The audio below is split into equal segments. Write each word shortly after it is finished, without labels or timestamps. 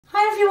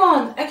Hi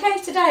everyone. Okay,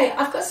 today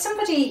I've got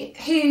somebody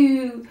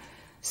who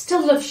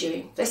still loves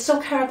you. They still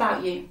care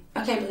about you.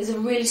 Okay, but there's a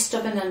really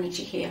stubborn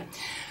energy here.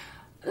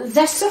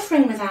 They're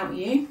suffering without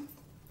you.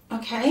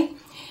 Okay,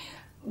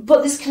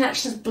 but this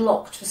connection is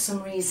blocked for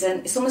some reason.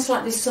 It's almost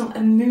like there's some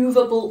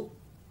immovable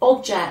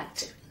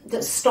object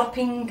that's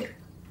stopping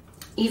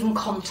even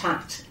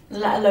contact,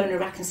 let alone a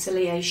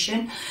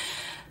reconciliation.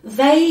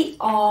 They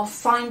are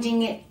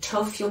finding it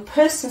tough. Your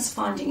person's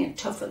finding it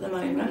tough at the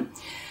moment,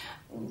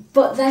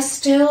 but they're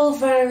still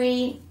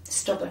very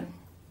stubborn.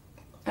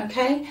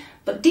 Okay,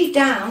 but deep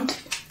down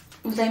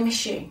they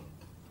miss you.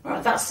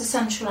 Right, that's the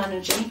central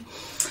energy.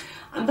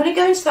 I'm going to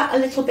go into that a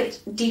little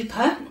bit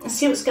deeper and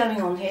see what's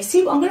going on here.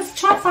 See, I'm going to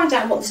try and find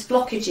out what this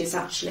blockage is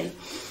actually,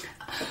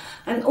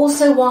 and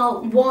also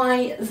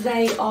why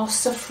they are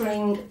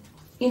suffering.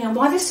 You know,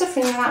 why they're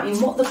suffering without you,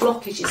 and what the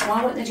blockage is.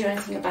 Why won't they do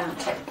anything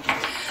about it?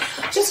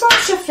 Just while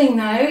shuffling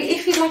though,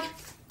 if you'd like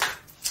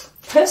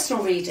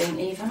personal reading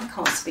even, I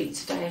can't speak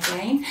today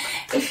again,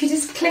 if you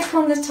just click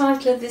on the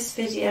title of this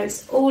video,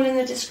 it's all in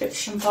the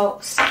description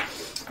box,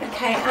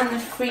 okay, and the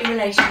free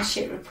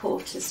relationship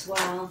report as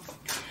well.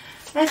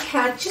 Okay,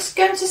 I'm just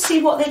going to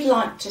see what they'd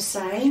like to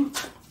say,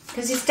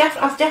 because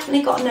I've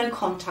definitely got no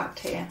contact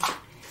here.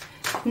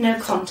 No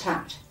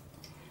contact.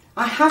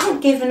 I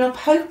haven't given up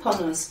hope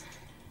on us.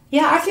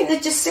 Yeah, I think they're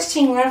just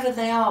sitting wherever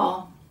they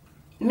are,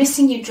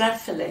 missing you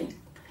dreadfully,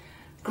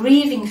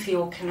 grieving for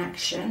your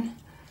connection,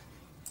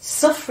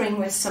 suffering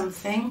with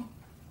something,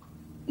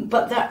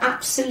 but they're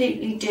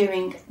absolutely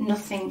doing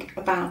nothing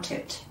about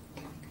it.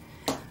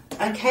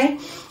 Okay,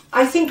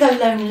 I think they're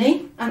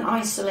lonely and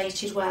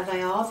isolated where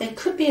they are. They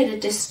could be at a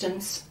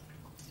distance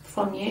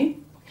from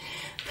you.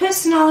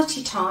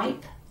 Personality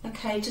type,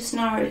 okay, just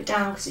narrow it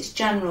down because it's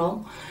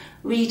general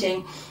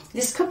reading.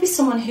 This could be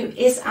someone who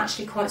is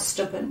actually quite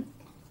stubborn.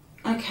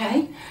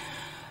 Okay,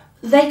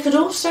 they could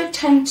also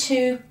tend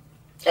to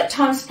at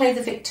times play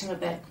the victim a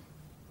bit,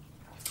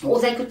 or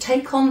they could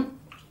take on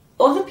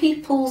other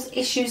people's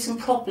issues and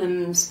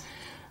problems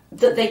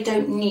that they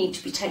don't need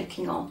to be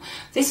taking on.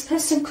 This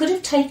person could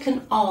have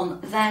taken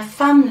on their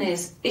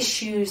family's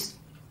issues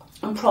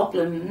and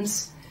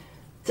problems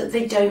that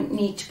they don't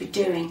need to be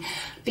doing,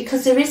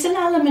 because there is an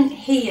element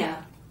here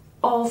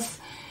of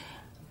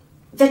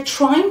they're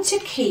trying to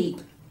keep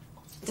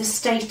the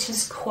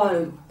status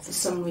quo for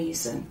some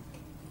reason.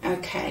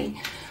 Okay,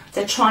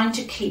 they're trying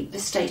to keep the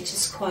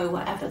status quo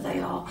wherever they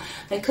are.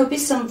 There could be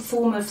some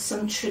form of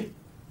some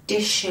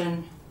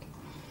tradition,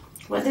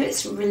 whether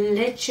it's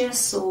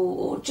religious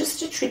or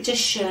just a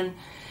tradition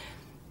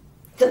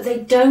that they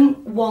don't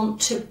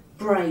want to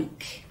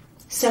break.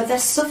 So they're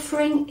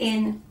suffering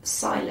in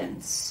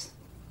silence,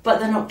 but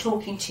they're not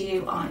talking to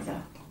you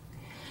either.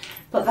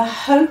 But they're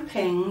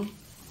hoping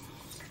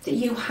that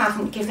you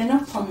haven't given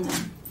up on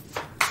them.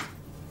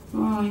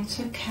 Right,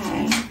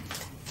 okay.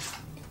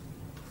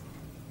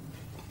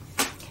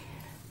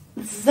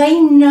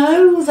 They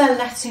know they're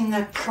letting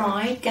their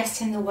pride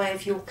get in the way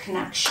of your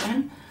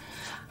connection.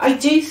 I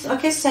do,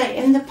 like I say,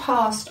 in the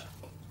past,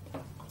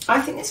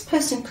 I think this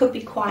person could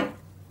be quite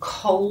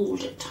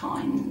cold at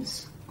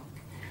times.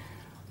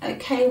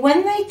 Okay,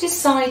 when they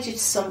decided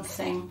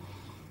something,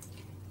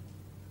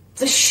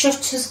 the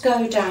shutters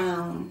go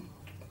down.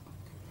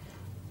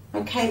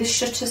 Okay, the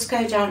shutters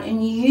go down,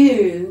 and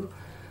you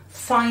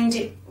find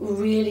it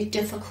really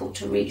difficult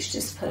to reach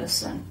this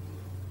person.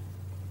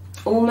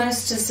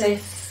 Almost as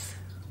if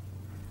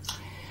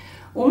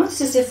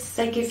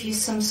they give you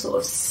some sort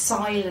of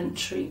silent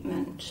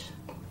treatment.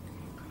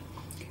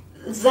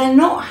 They're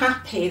not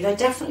happy, they're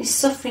definitely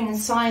suffering in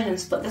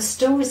silence, but they're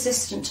still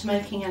resistant to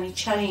making any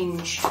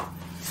change.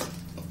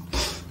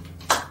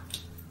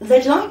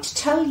 They'd like to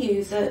tell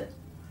you that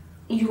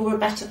you're a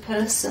better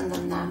person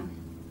than them.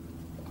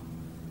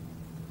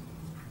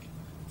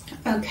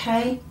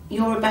 Okay,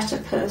 you're a better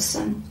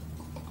person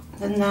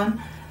than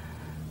them.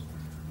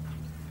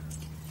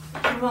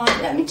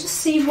 Right, let me just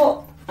see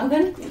what, I'm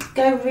going to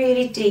go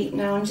really deep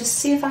now and just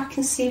see if I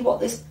can see what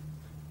this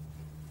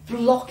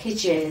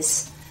blockage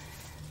is.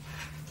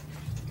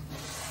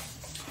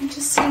 And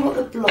just see what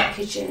the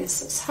blockage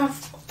is. Let's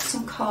have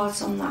some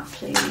cards on that,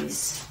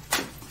 please.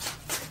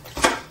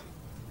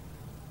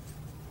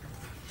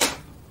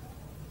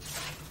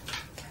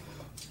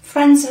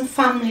 Friends and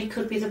family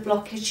could be the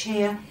blockage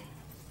here.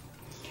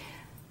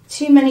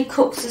 Too many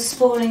cooks are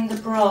spoiling the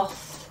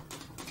broth.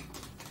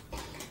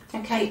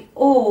 Okay,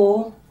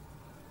 or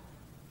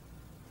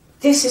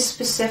this is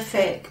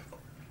specific.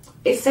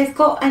 If they've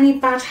got any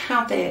bad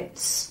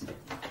habits,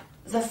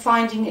 they're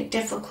finding it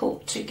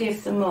difficult to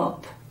give them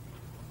up.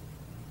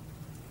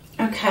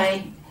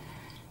 Okay,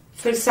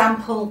 for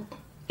example,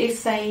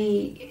 if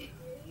they,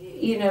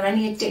 you know,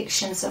 any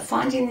addictions, they're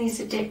finding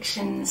these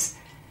addictions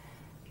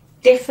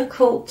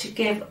difficult to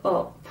give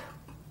up.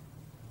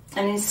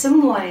 And in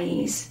some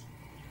ways,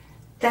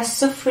 their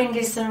suffering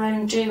is their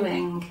own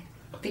doing,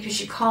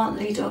 because you can't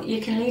lead, you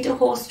can lead a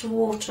horse to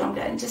water, I'm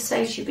going to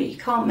say to you, but you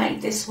can't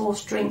make this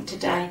horse drink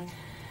today.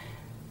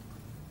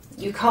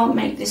 You can't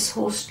make this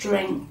horse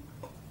drink.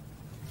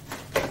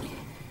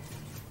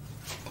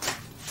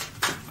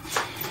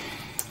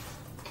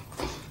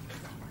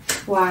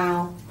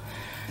 Wow.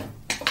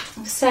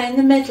 So in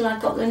the middle I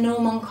got the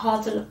Normand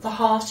card, the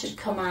heart had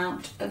come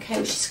out,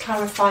 okay, which is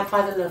clarified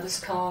by the Lovers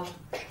card.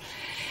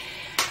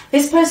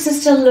 This person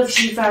still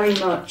loves you very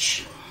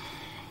much,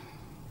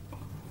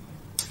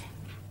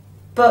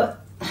 but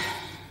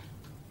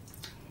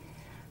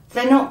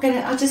they're not going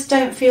to, I just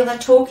don't feel they're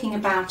talking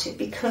about it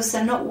because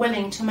they're not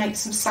willing to make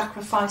some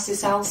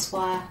sacrifices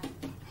elsewhere.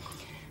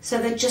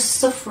 So they're just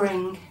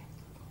suffering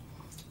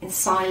in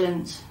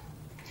silence.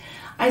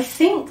 I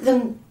think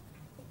they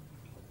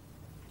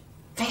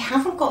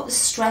haven't got the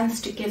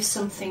strength to give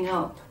something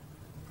up.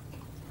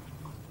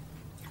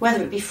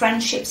 Whether it be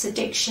friendships,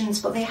 addictions,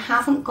 but they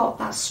haven't got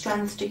that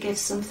strength to give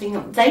something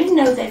up. They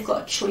know they've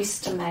got a choice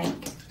to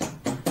make.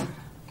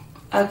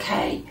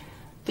 Okay,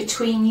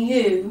 between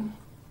you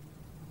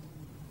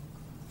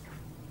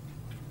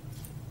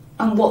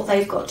and what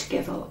they've got to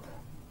give up.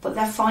 But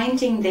they're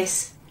finding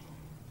this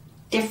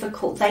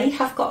difficult. They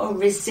have got a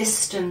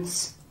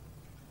resistance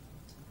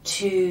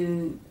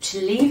to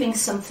leaving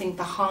something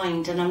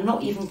behind, and I'm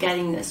not even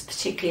getting this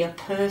particularly a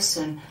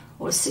person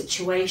or a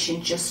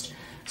situation, just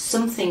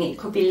something. It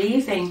could be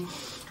leaving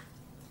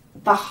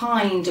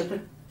behind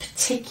a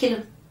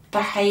particular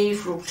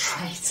behavioural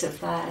trait of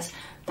theirs.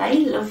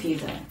 They love you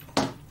though.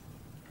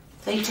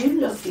 They do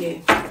love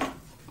you.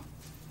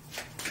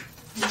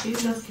 They do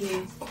love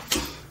you.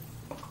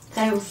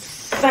 They're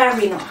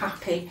very not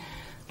happy.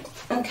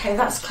 Okay,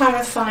 that's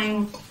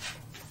clarifying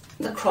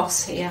the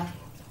cross here.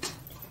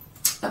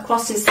 The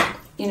cross is,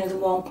 you know, the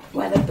one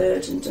where they're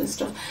burdened and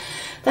stuff.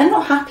 They're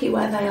not happy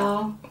where they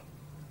are.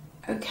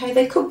 Okay,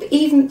 they could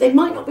be they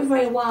might not be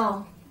very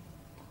well.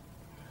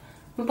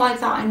 And by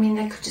that I mean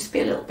they could just be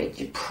a little bit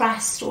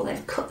depressed, or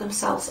they've cut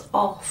themselves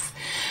off.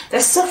 They're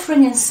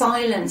suffering in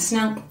silence.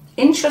 Now,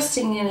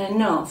 interestingly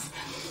enough,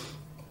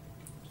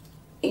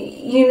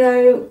 you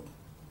know,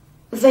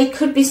 they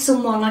could be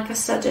someone, like I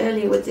said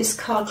earlier with this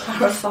card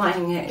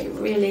clarifying it, it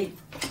really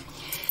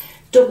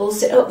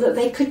doubles it up, that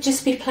they could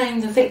just be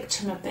playing the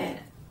victim a bit.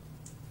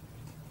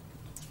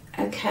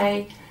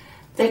 Okay,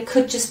 they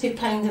could just be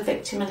playing the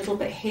victim a little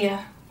bit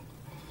here,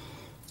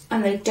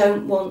 and they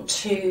don't want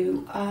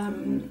to,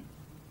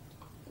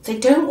 they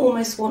don't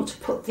almost want to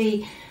put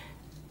the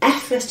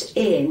effort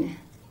in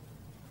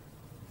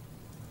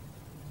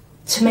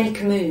to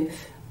make a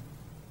move.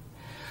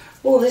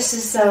 Well, this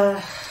is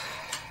a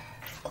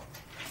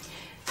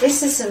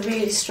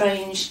really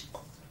strange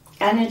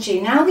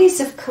energy. Now these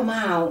have come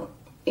out,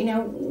 you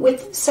know,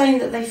 with saying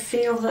that they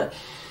feel that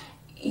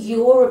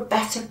you're a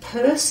better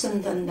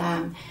person than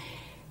them.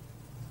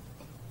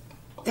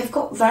 They've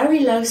got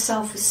very low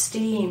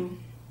self-esteem.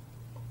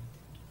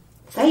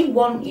 They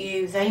want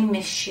you, they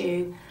miss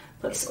you,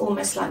 but it's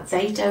almost like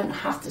they don't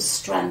have the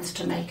strength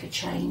to make a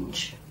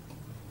change.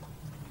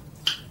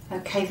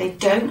 Okay, they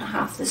don't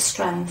have the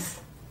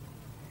strength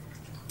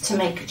to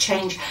make a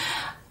change.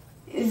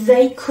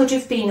 They could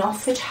have been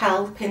offered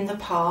help in the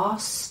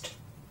past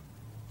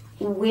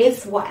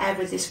with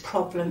whatever this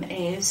problem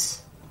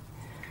is,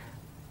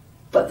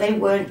 but they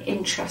weren't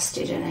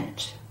interested in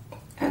it.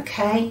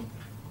 Okay?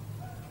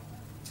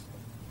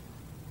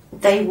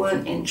 They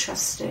weren't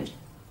interested.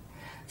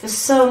 For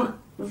some,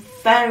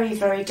 very,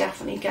 very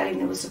definitely getting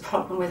there was a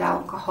problem with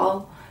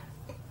alcohol.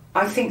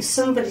 I think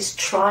somebody's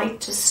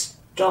tried to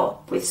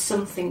stop with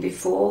something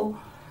before.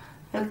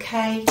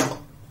 Okay?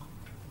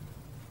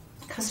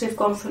 Because we've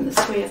gone from the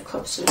Three of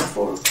Cups to the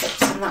Four of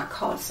Cups, and that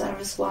card's there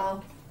as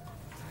well.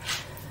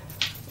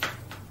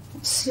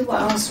 Let's see what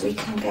else we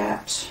can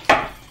get.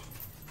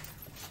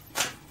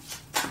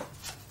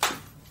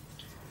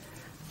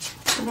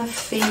 To the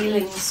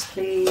feelings,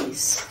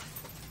 please.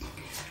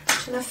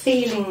 To the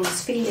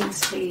feelings,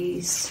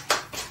 please.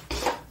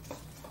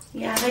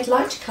 Yeah, they'd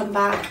like to come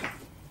back.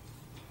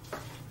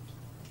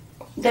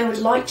 They would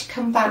like to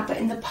come back, but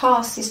in the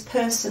past this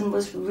person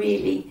was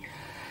really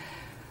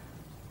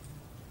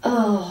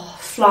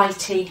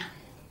flighty.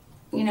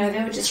 You know,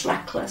 they were just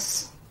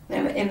reckless.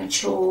 They were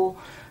immature.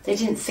 They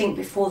didn't think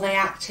before they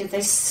acted.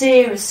 They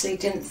seriously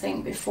didn't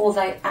think before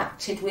they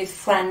acted with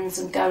friends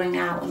and going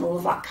out and all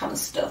of that kind of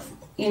stuff.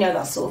 You know,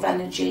 that sort of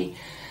energy.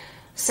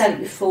 Said it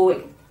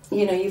before,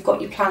 you know, you've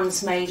got your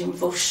plans made and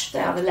whoosh,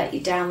 they either let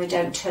you down, they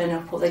don't turn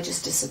up, or they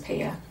just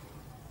disappear.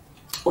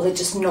 Or they're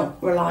just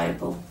not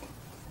reliable.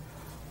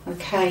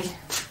 Okay?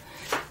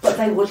 But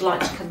they would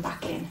like to come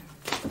back in.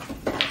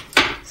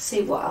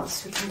 See what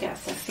else we can get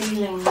for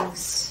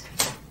feelings.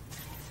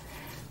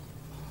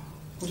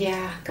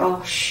 Yeah,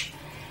 gosh.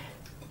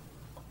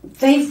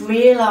 They've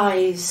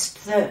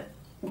realised that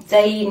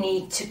they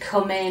need to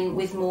come in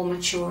with more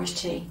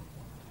maturity.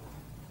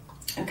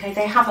 Okay,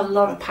 they have a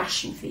lot of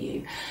passion for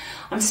you.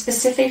 I'm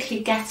specifically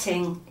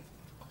getting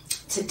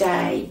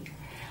today,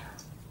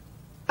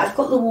 I've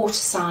got the water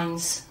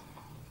signs.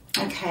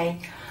 Okay,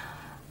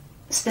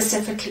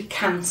 specifically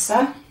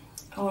Cancer.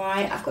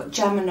 Alright, I've got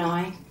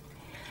Gemini.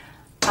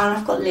 And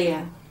I've got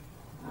Leo.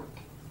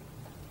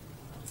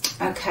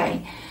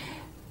 Okay,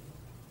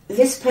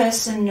 this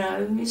person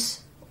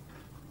knows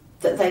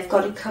that they've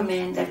got to come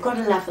in, they've got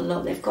to level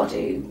up, they've got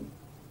to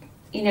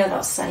You know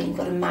that saying, you've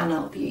got to man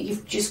up.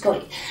 You've just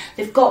got,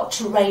 they've got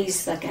to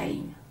raise their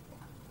game.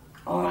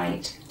 All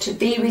right, to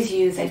be with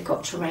you, they've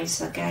got to raise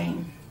their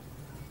game.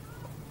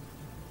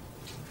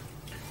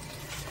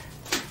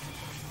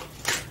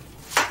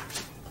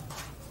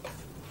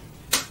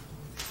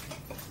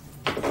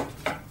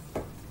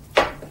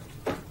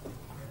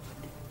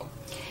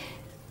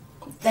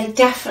 They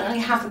definitely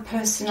have a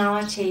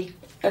personality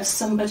of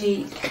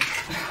somebody,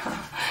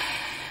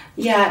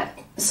 yeah,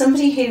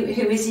 somebody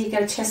who is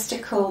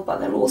egotistical, but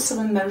they're also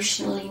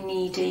emotionally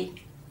needy.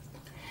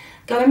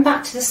 Going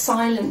back to the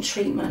silent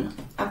treatment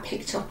I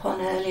picked up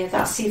on earlier,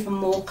 that's even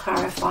more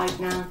clarified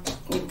now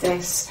with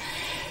this.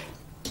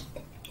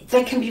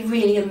 They can be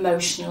really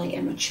emotionally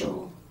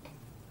immature.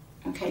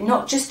 Okay,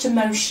 not just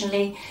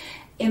emotionally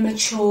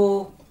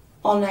immature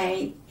on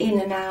a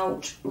in and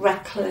out,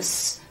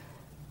 reckless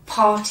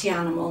party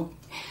animal,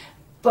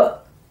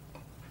 but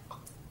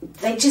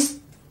they just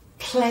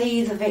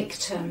play the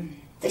victim.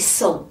 They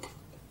sulk.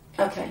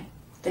 Okay,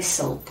 they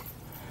sulk.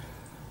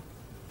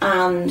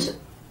 And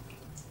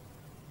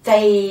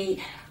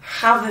they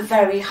have a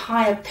very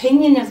high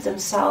opinion of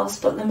themselves,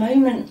 but the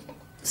moment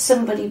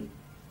somebody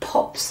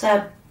pops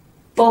their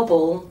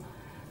bubble,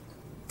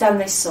 then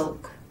they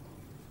sulk.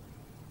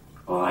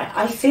 Alright,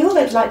 I feel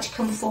they'd like to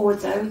come forward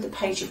though, the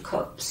Page of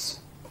Cups.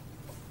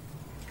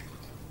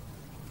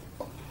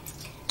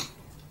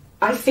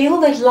 I feel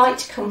they'd like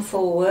to come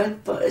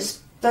forward, but as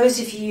those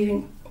of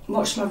you who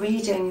watch my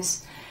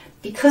readings,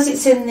 because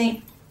it's in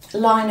the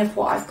line of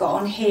what I've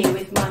got on here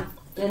with my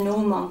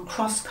Lenormand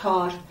cross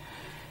card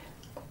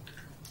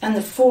and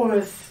the Four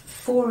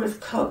of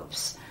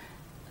Cups,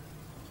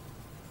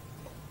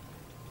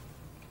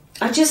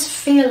 I just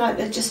feel like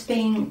they're just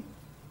being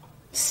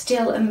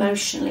still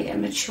emotionally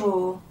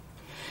immature.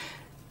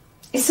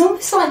 It's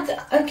almost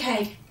like,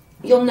 okay,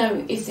 you'll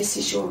know if this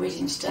is your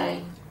reading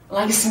today.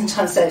 Like I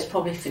sometimes say, it's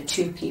probably for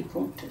 2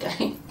 people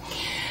today.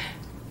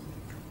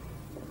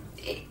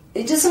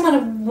 It doesn't matter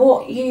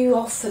what you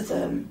offer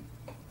them,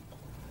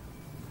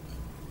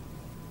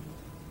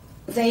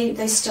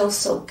 they're still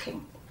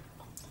sulking.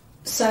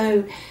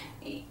 So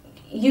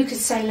you could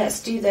say,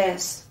 let's do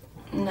this.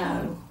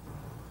 No.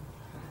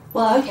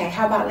 Well, okay,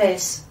 how about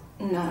this?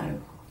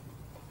 No.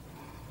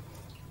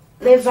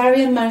 They're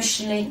very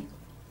emotionally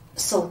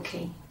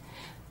sulky.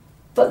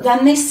 But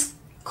then this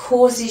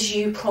causes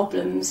you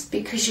problems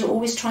because you're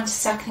always trying to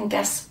second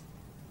guess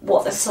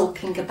what they're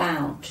sulking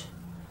about.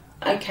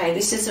 Okay,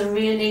 this is a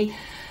really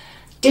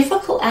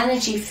difficult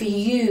energy for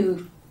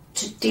you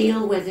to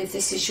deal with if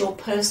this is your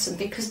person,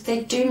 because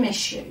they do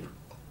miss you.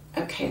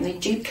 Okay, and they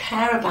do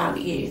care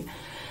about you.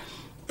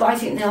 But I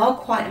think they are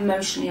quite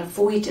emotionally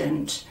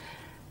avoidant.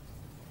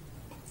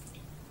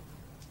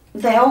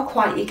 They are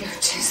quite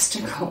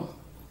egotistical.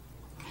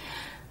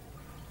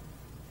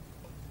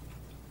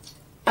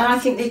 And I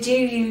think they do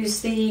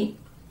use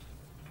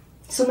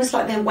it's almost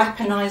like they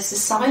weaponise the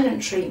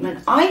silent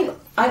treatment. I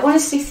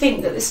honestly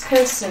think that this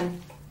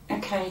person,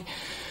 okay,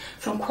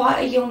 from quite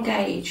a young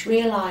age,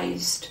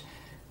 realised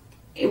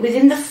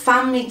within the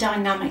family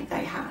dynamic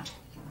they had,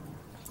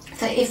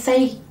 that if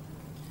they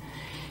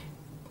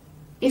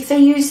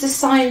use the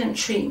silent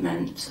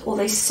treatment or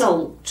they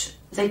sulked,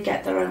 they'd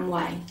get their own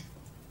way.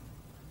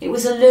 It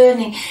was a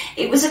learning,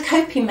 it was a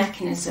coping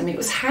mechanism. It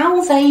was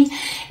how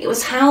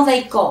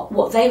they got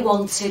what they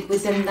wanted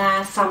within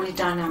their family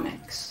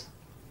dynamics.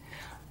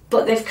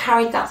 But they've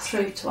carried that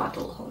through to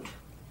adulthood.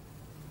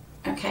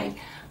 Okay?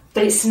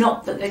 But it's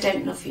not that they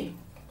don't love you.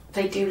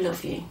 They do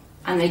love you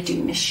and they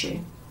do miss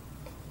you.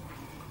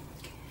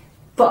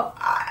 But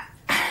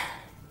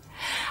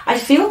I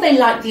feel they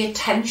like the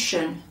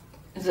attention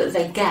that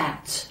they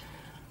get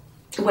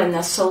when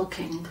they're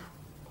sulking.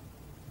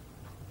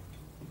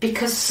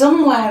 Because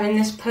somewhere in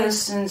this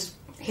person's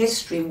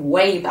history,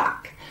 way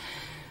back,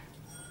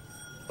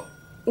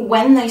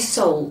 when they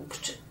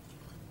sulked,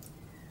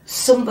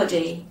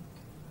 somebody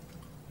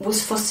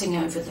was fussing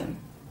over them.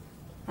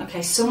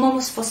 Okay, someone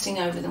was fussing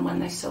over them when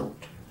they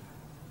sulked.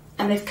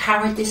 And they've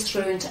carried this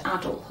through into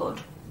adulthood.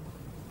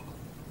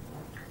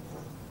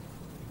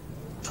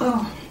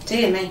 Oh,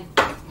 dear me.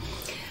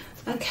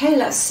 Okay,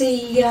 let's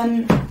see.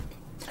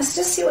 Let's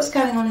just see what's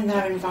going on in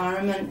their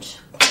environment.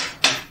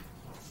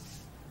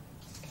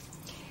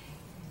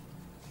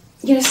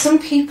 You know, some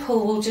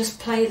people will just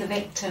play the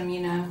victim, you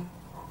know,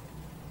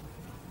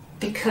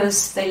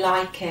 because they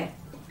like it.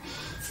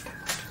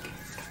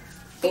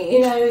 You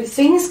know,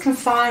 things can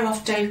fire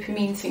off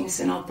dopamine things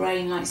in our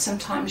brain, like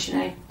sometimes, you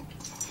know,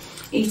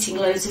 eating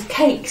loads of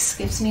cakes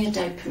gives me a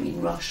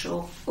dopamine rush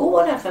or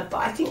whatever. But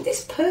I think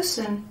this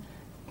person,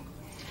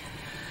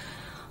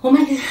 or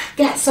maybe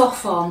gets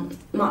off on,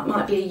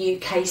 might be a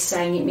UK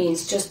saying, it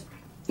means just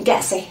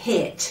gets a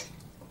hit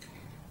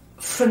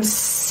from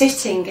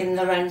sitting in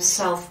their own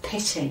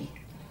self-pity.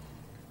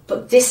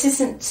 But this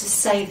isn't to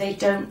say they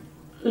don't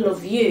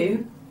love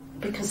you,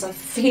 because I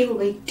feel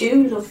they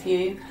do love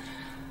you,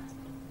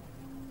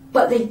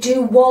 but they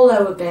do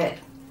wallow a bit.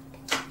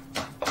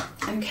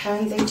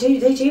 Okay,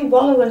 they do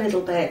wallow a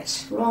little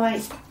bit.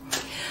 Right,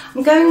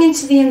 I'm going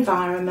into the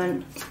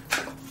environment.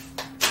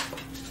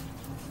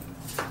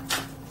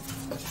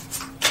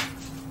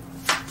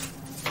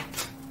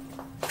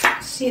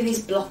 See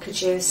these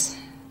blockages.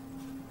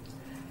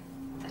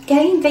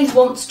 Again, they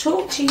want to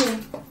talk to you.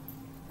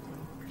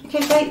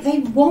 Okay, they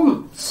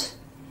want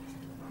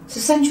to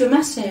send you a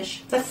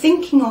message. They're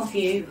thinking of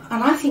you,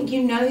 and I think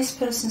you know this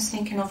person's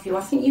thinking of you. I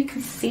think you can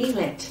feel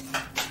it.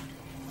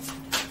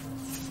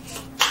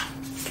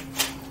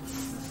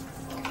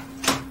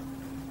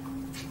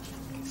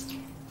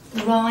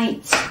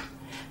 Right.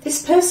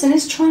 This person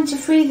is trying to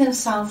free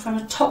themselves from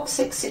a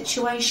toxic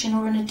situation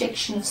or an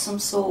addiction of some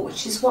sort,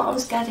 which is what I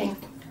was getting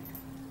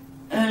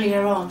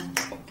earlier on.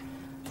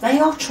 They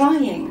are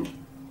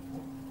trying.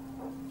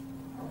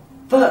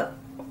 But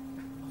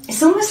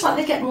it's almost like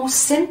they get more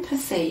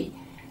sympathy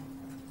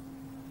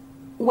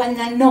when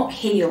they're not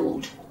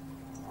healed.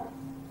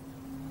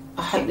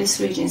 I hope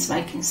this reading is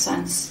making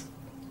sense.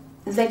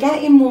 They're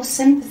getting more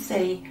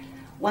sympathy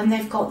when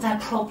they've got their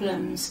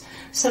problems.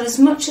 So as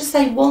much as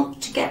they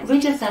want to get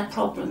rid of their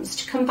problems,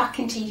 to come back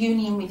into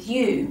union with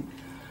you,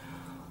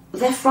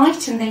 they're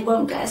frightened they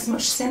won't get as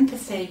much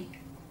sympathy.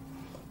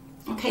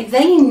 Okay,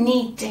 they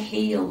need to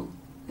heal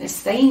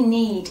this. They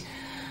need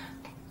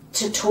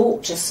to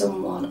talk to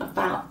someone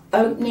about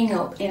opening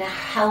up in a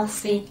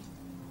healthy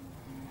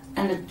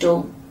and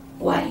adult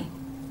way.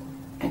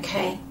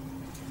 Okay?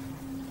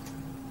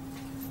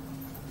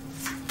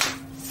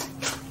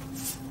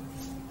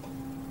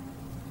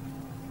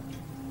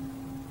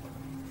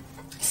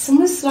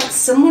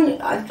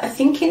 I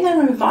think in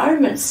their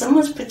environment,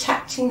 someone's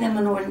protecting them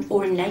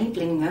or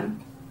enabling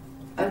them.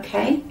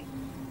 Okay?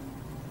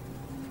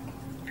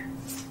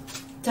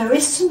 There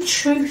is some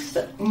truth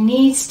that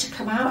needs to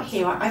come out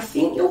here. I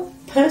think your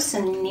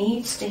person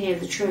needs to hear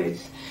the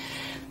truth.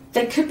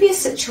 There could be a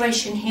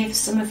situation here for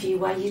some of you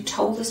where you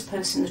told this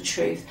person the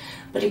truth,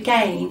 but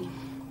again,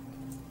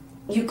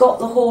 you got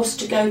the horse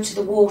to go to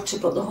the water,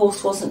 but the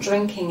horse wasn't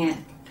drinking it.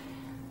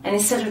 And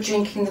instead of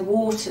drinking the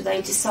water,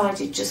 they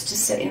decided just to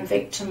sit in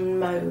victim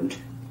mode.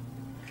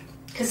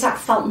 Because that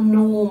felt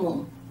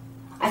normal.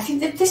 I think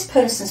that this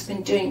person's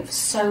been doing it for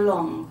so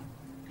long,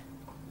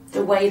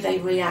 the way they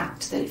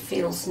react, that it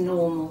feels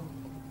normal.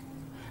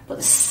 But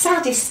the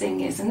saddest thing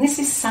is, and this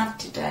is sad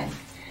today,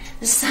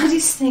 the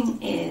saddest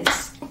thing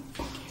is,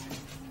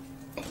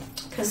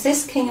 because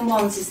this King of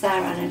Wands is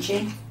their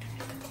energy,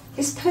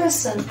 this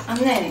person and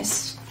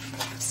this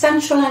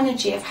central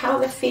energy of how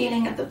they're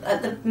feeling at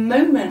the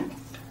moment,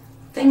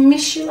 they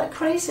miss you like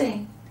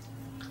crazy.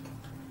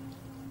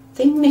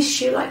 They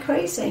miss you like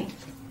crazy.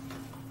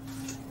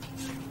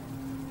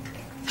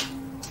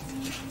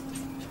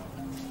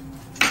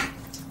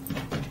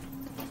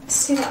 Let's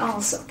see what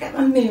else. I'll get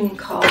my moon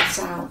cards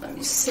out. Let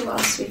me see what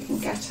else we can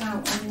get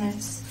out on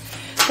this.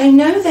 They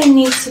know they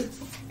need to.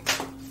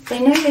 They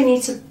know they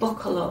need to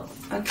buckle up.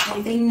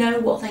 Okay, they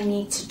know what they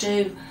need to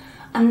do,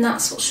 and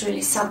that's what's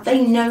really sad.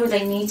 They know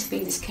they need to be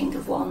this King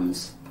of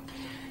Wands.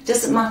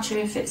 Doesn't matter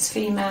if it's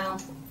female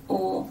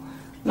or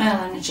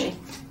male energy.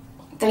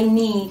 They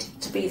need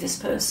to be this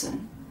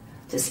person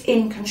that's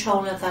in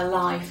control of their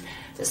life,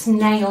 that's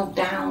nailed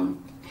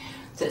down,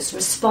 that's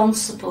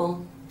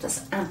responsible,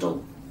 that's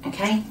adult,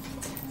 okay?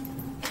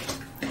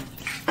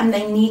 And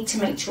they need to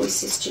make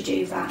choices to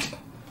do that.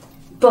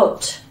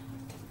 But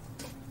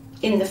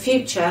in the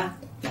future,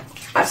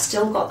 I've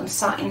still got them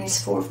sat in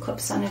this Four of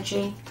Cups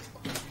energy,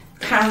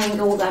 carrying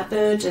all their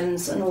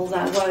burdens and all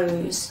their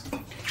woes,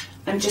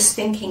 and just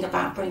thinking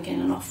about bringing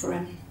an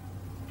offering.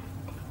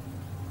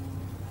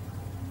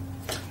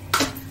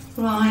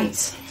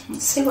 Right,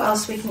 let's see what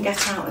else we can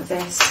get out of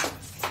this.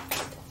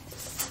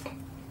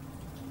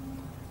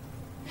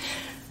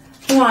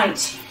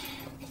 Right,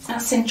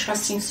 that's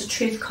interesting. So the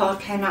Truth card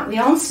came out. The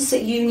answers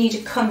that you need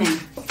are coming.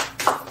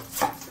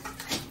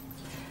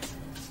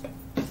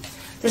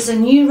 There's a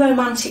new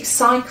romantic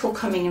cycle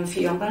coming in for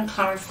you. I'm going to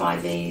clarify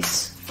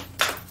these.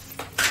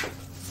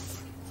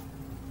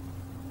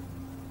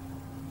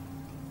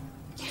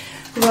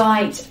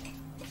 Right.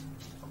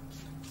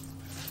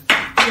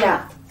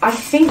 Yeah. I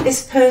think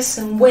this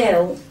person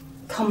will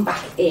come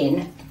back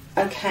in,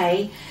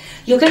 okay?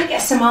 You're going to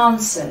get some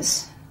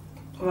answers,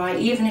 right?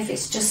 Even if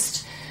it's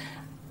just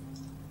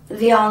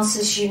the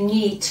answers you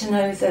need to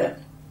know that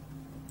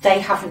they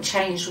haven't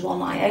changed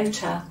one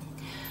iota.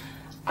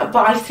 But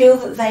I feel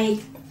that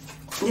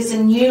there's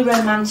a new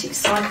romantic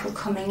cycle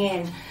coming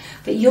in.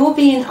 But you're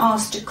being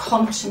asked to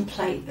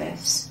contemplate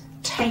this.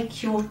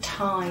 Take your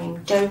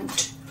time.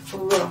 Don't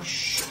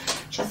rush.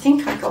 Which I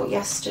think I got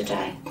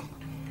yesterday.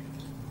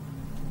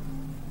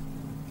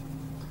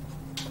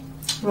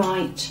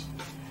 Right,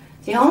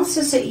 the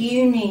answers that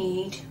you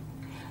need,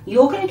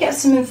 you're going to get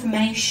some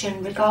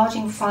information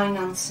regarding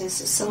finances,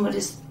 that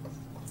somebody's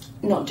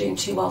not doing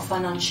too well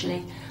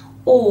financially,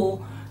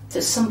 or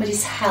that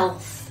somebody's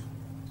health,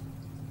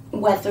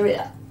 whether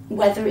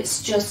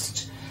it's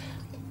just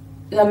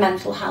their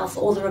mental health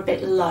or they're a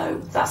bit low.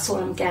 That's all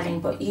I'm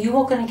getting. But you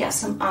are going to get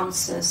some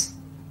answers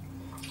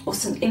or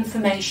some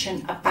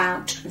information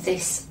about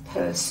this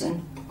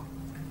person.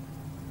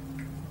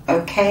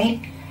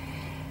 Okay?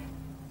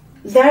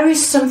 There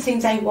is something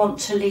they want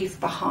to leave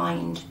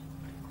behind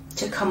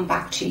to come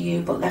back to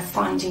you, but they're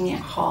finding it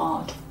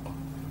hard.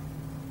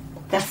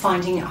 They're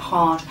finding it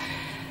hard.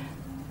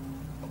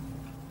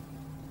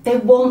 They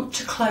want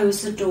to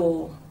close the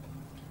door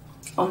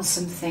on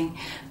something,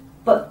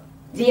 but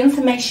the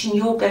information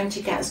you're going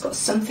to get has got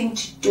something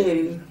to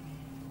do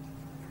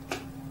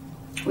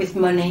with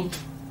money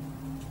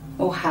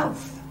or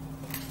health.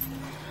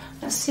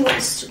 Let's see what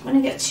this, I'm going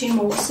to get two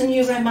more. What's the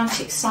new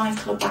romantic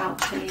cycle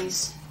about,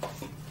 please?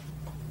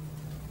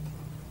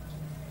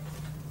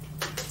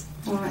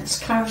 All right, let's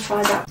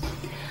clarify that.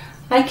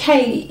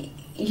 Okay,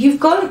 you've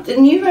got the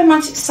new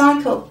romantic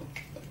cycle.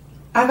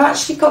 I've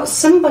actually got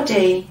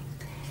somebody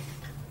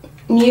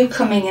new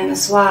coming in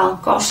as well.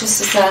 Gosh,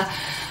 this is I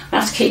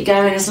have to keep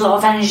going. There's a lot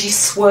of energy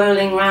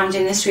swirling around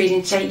in this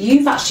reading today.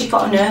 You've actually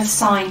got an earth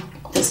sign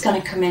that's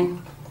going to come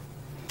in,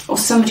 or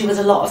somebody with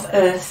a lot of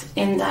earth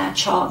in their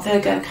chart.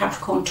 Virgo,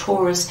 Capricorn,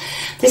 Taurus.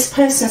 This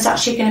person is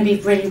actually going to be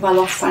really well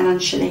off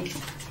financially.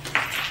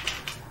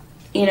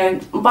 You know,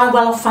 by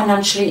well off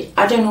financially,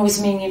 I don't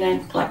always mean, you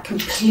know, like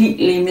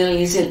completely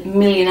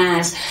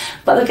millionaires,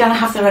 but they're going to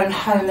have their own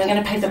home, they're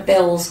going to pay their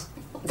bills,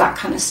 that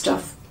kind of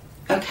stuff.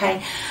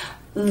 Okay,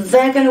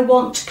 they're going to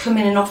want to come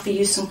in and offer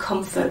you some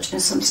comfort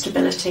and some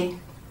stability.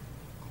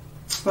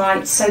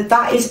 Right, so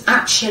that is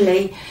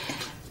actually,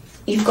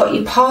 you've got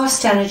your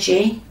past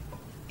energy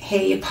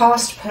here, your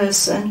past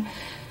person,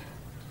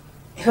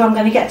 who I'm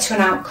going to get to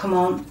an outcome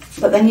on,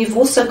 but then you've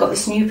also got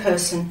this new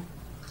person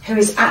who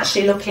is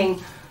actually looking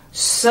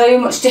so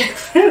much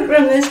different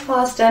from this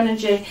past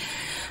energy.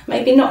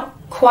 Maybe not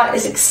quite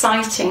as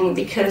exciting,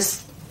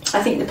 because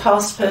I think the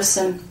past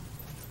person,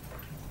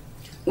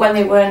 when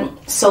they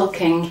weren't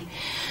sulking,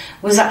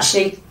 was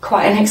actually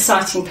quite an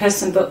exciting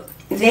person, but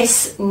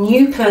this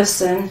new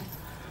person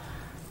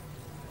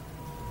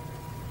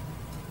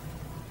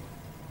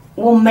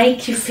will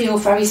make you feel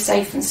very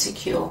safe and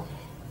secure.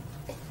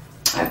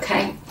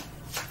 Okay.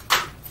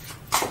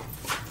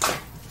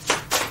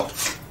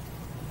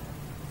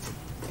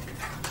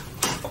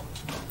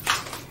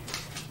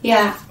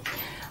 Yeah,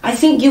 I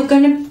think you're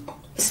going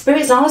to,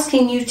 Spirit's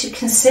asking you to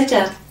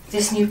consider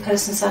this new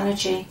person's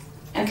energy,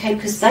 okay,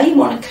 because they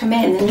want to come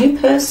in. The new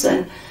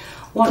person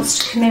wants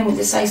to come in with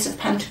this Ace of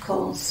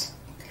Pentacles.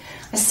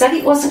 I said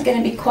it wasn't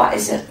going to be quite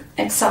as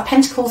exciting.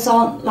 Pentacles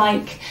aren't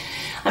like,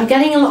 I'm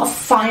getting a lot of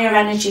fire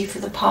energy for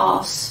the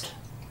past,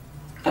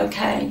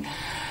 okay.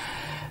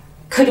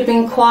 Could have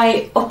been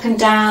quite up and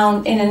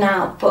down, in and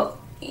out, but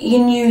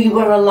you knew you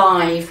were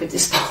alive with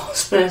this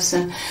past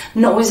person,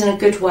 not always in a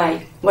good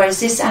way, whereas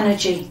this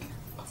energy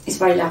is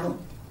very level.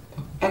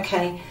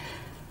 Okay,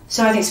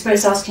 so I think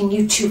Spirit's asking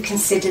you to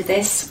consider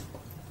this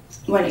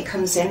when it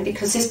comes in,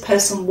 because this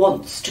person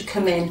wants to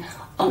come in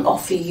and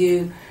offer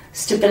you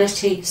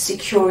stability,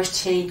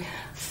 security,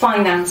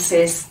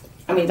 finances.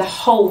 I mean, the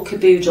whole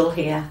caboodle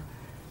here.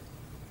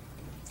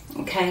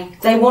 Okay,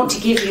 they want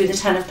to give you the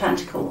Ten of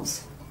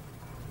Pentacles,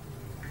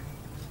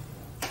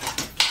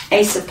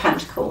 Ace of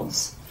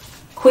Pentacles,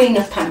 Queen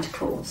of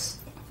Pentacles.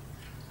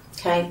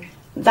 Okay,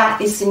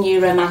 that is the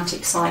new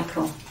romantic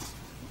cycle.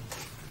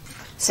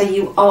 So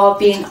you are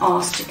being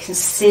asked to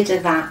consider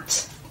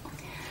that.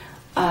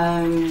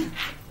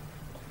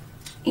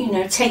 You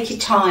know, take your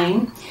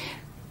time,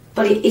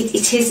 but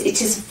it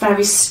is a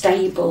very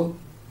stable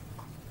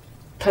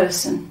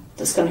person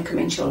that's going to come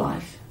into your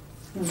life.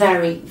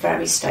 Very,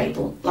 very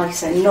stable. Like I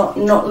say, not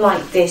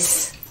like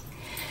this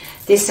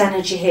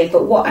energy here.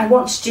 But what I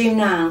want to do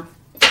now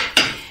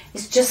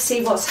is just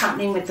see what's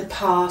happening with the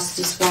past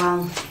as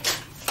well,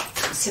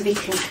 so we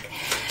can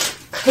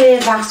clear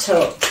that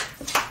up.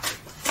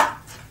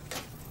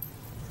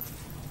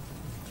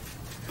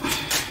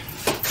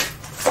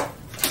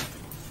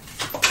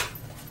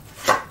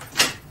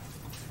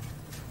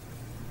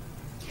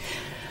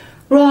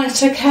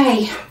 Right,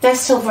 okay, they're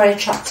still very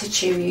attracted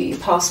to you, your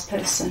past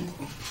person.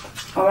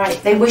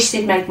 Alright, they wish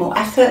they'd made more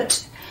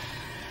effort.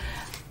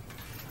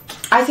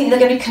 I think they're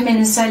going to come in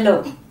and say,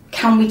 look,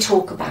 can we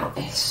talk about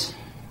this?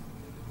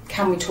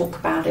 Can we talk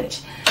about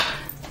it?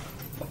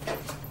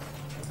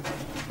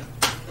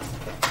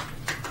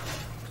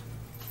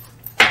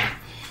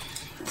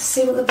 Let's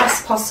see what the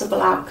best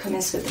possible outcome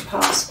is with the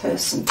past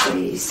person,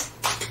 please.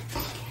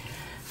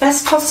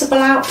 Best possible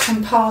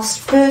outcome,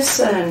 past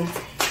person.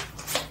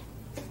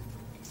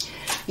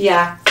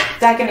 Yeah,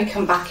 they're going to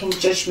come back in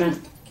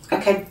judgment.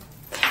 Okay,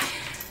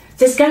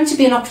 there's going to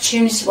be an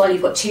opportunity. Well,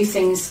 you've got two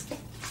things.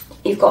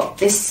 You've got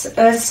this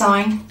earth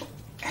sign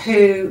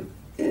who,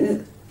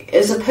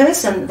 as a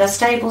person, they're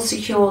stable,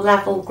 secure,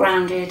 level,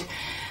 grounded,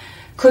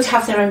 could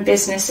have their own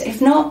business. If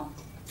not,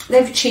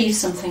 they've achieved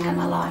something in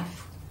their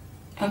life.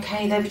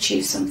 Okay, they've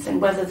achieved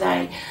something, whether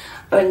they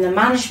are in the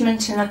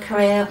management in their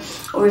career,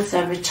 or if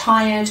they're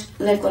retired,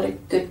 they've got a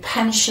good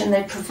pension,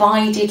 they've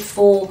provided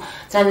for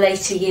their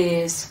later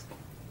years.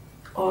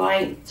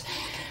 Alright,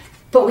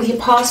 but with your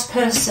past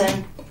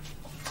person,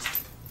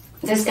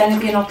 there's going to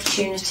be an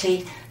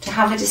opportunity to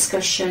have a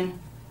discussion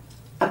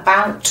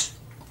about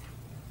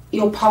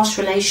your past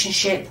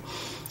relationship,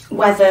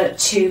 whether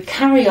to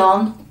carry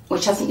on,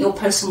 which I think your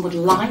person would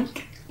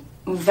like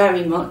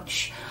very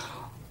much,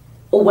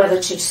 or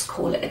whether to just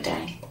call it a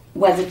day,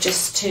 whether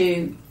just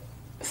to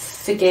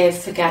forgive,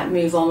 forget,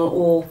 move on,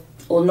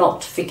 or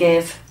not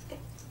forgive,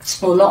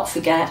 or not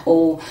forget,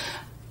 or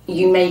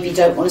you maybe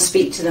don't want to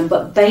speak to them,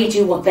 but they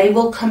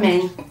will come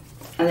in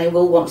and they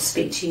will want to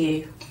speak to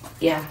you.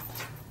 Yeah,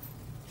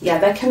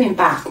 they're coming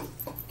back.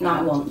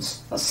 Nine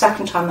Wands. That's the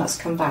second time that's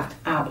come back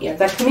out. Yeah,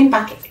 they're coming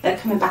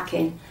back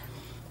in.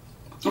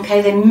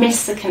 Okay, they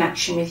miss the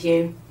connection with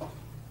you.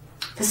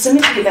 For some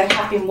of you, they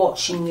have been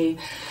watching you.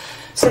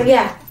 So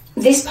yeah,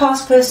 this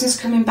past person's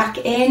coming back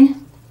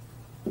in,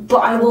 but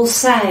I will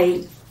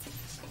say,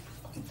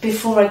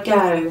 before I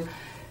go,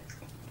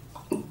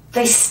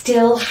 they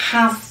still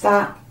have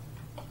that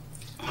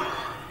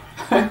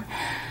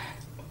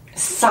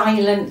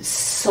silent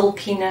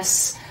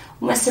sulkiness,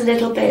 almost a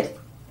little bit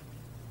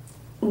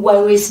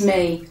woe is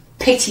me,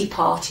 pity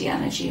party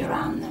energy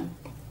around them.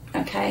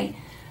 Okay,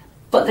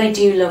 but they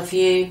do love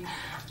you.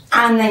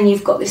 And then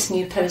you've got this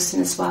new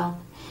person as well,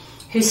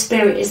 whose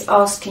spirit is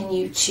asking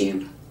you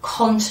to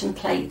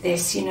contemplate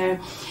this, you know,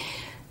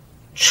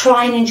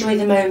 try and enjoy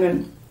the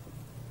moment.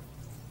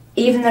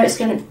 Even though it's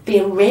going to be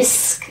a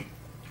risk,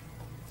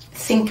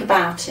 think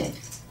about it,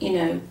 you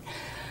know.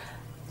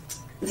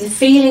 The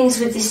feelings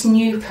with this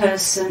new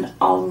person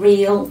are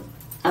real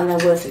and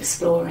they're worth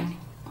exploring.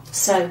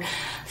 So,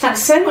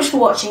 thanks so much for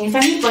watching. If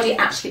anybody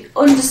actually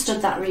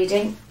understood that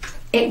reading,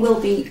 it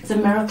will be the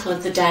miracle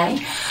of the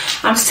day.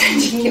 I'm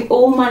sending you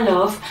all my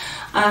love.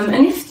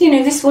 And if, you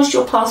know, this was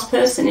your past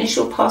person, is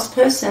your past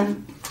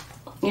person,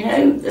 you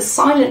know, the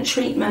silent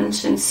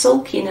treatment and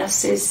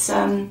sulkiness is,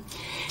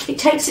 it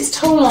takes its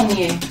toll on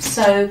you.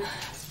 So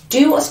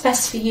do what's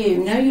best for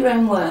you. Know your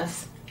own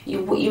worth.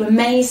 You're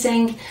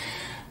amazing.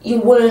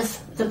 You're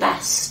worth the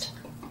best.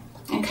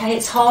 Okay,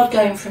 it's hard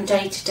going from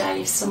day to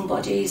day if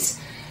somebody's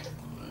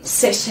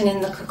sitting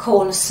in the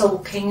corner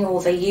sulking,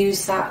 or they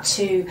use that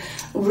to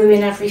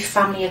ruin every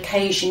family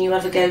occasion you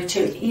ever go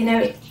to. You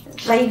know,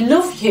 they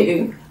love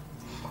you,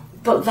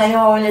 but they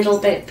are a little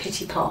bit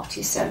pity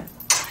party. So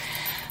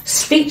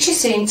speak to you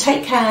soon,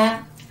 take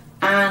care,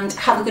 and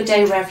have a good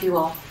day wherever you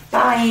are.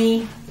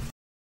 Bye.